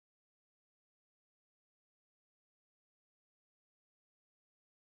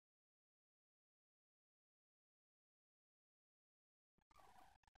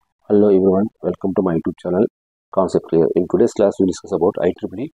Hello everyone, welcome to my YouTube channel Concept Clear. In today's class, we discuss about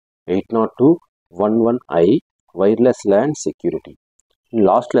IEEE 802.11i wireless LAN security. In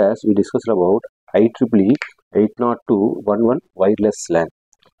last class, we discussed about IEEE 802.11 wireless LAN.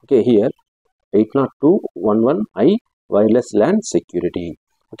 Okay, here 802.11i wireless LAN security.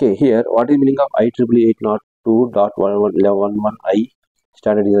 Okay, here what is the meaning of IEEE 802.11i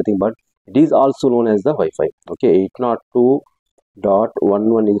standard is nothing but it is also known as the Wi-Fi. Okay,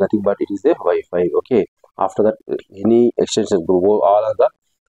 802.11 is nothing but it is the Wi-Fi. Okay, after that any extensions all are the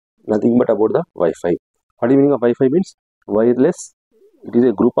nothing but about the Wi-Fi. What do you mean of Wi-Fi means wireless? It is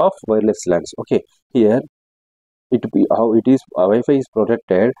a group of wireless LANs. Okay, here how it is Wi-Fi is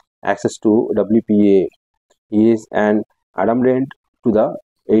protected access to WPA is an addendum to the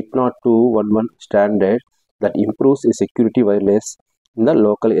 802.11 standard that improves the security wireless in the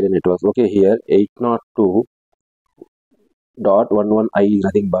local area networks. Okay, here 802.11i is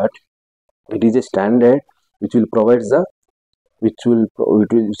nothing but it is a standard which will provide the which will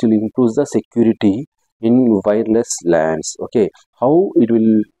improve the security in wireless LANs. Okay, how it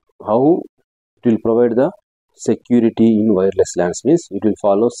will provide the security in wireless LANs means it will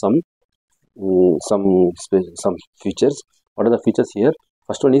follow some features. What are the features here?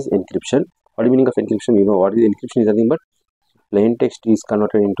 First one is encryption. What is the meaning of encryption? You know what is encryption is nothing but plain text is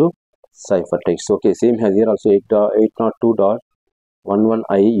converted into cipher text. Okay, same as here also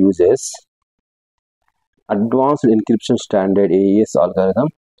 802.11i uses advanced encryption standard AES algorithm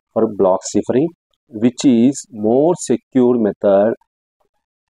for block ciphering, which is more secure method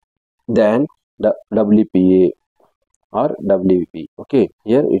than the WPA or WP. Okay,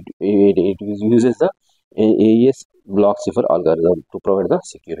 here it uses the AES block cipher algorithm to provide the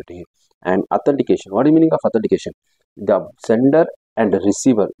security. And authentication. What is the meaning of authentication? The sender and the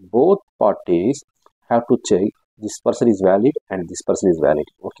receiver, both parties have to check this person is valid and this person is valid.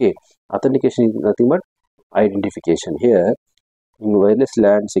 Okay, authentication is nothing but identification. Here in wireless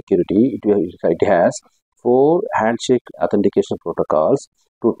LAN security, it has 4 handshake authentication protocols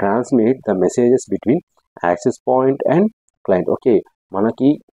to transmit the messages between access point and client. Okay,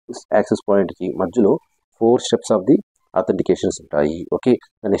 manaki access point ki madhyalo 4 steps of the authentications ఉంటాయి. Okay,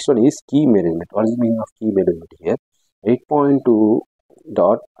 the next one is key management. What is the meaning of key management here?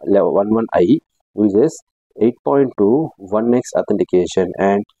 8.2.11i uses 8.2.1x authentication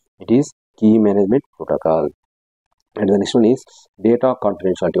and it is key management protocol. And the next one is data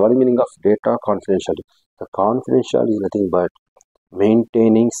confidentiality. What is the meaning of data confidentiality? The confidential is nothing but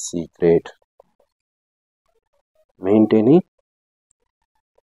maintaining secret. Maintaining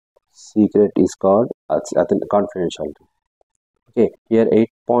secret is called confidentiality. Okay, here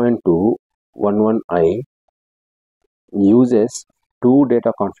 8.2.11i uses 2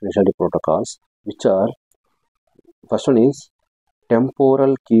 data confidentiality protocols, which are first one is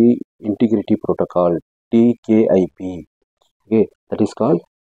temporal key integrity protocol TKIP. Okay, that is called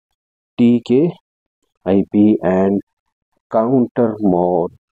TKIP, and counter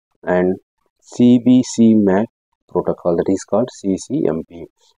mode and CBCMAC protocol, that is called CCMP.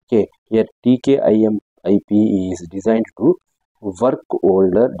 Okay, here TKIP is designed to work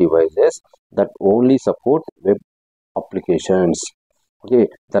older devices that only support web applications. Okay,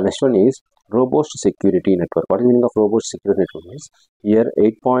 the next one is robust security network. What is the meaning of robust security network means? Here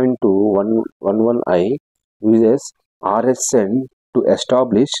 8.2.11i uses RSN to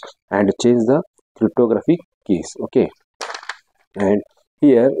establish and change the cryptography keys. Okay, and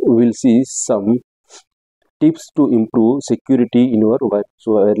here we will see some tips to improve security in your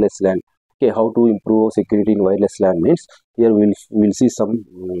wireless LAN. Okay, how to improve security in wireless LAN means here we will see some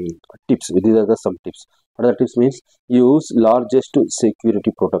tips. These are the some tips. What are the tips means? Use largest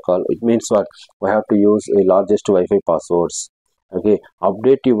security protocol. It means what? We have to use a largest Wi-Fi passwords. Okay,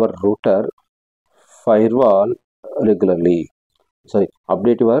 update your router firewall regularly. Sorry,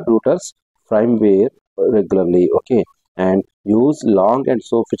 update your router's firmware regularly. Okay, and use long and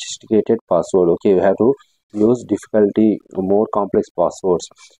sophisticated password. Okay, we have to use more complex passwords.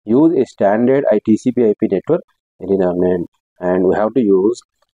 Use a standard TCP/IP network environment, and we have to use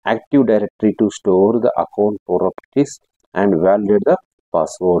Active Directory to store the account properties and validate the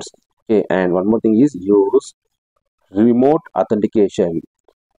passwords. Okay, and one more thing is use remote authentication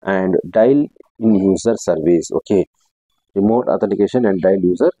and dial in user service. Okay, remote authentication and dial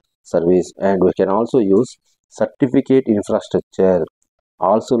user service, and we can also use certificate infrastructure,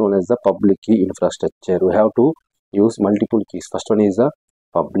 also known as the public key infrastructure. We have to use multiple keys. First one is the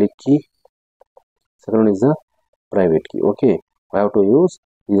public key, second one is the private key. Okay, we have to use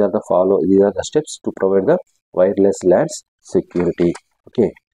these are the steps to provide the wireless LANs security.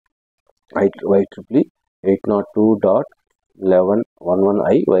 Okay, IEEE 802.11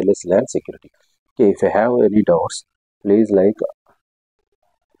 11i wireless LAN security. Okay, if you have any doubts, please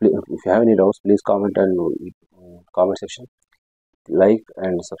please comment and comment section, like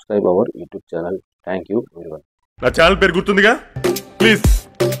and subscribe our YouTube channel. Thank you everyone. నా channel పేరు గుర్తుందిగా, please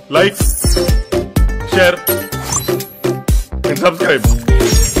like, share and subscribe.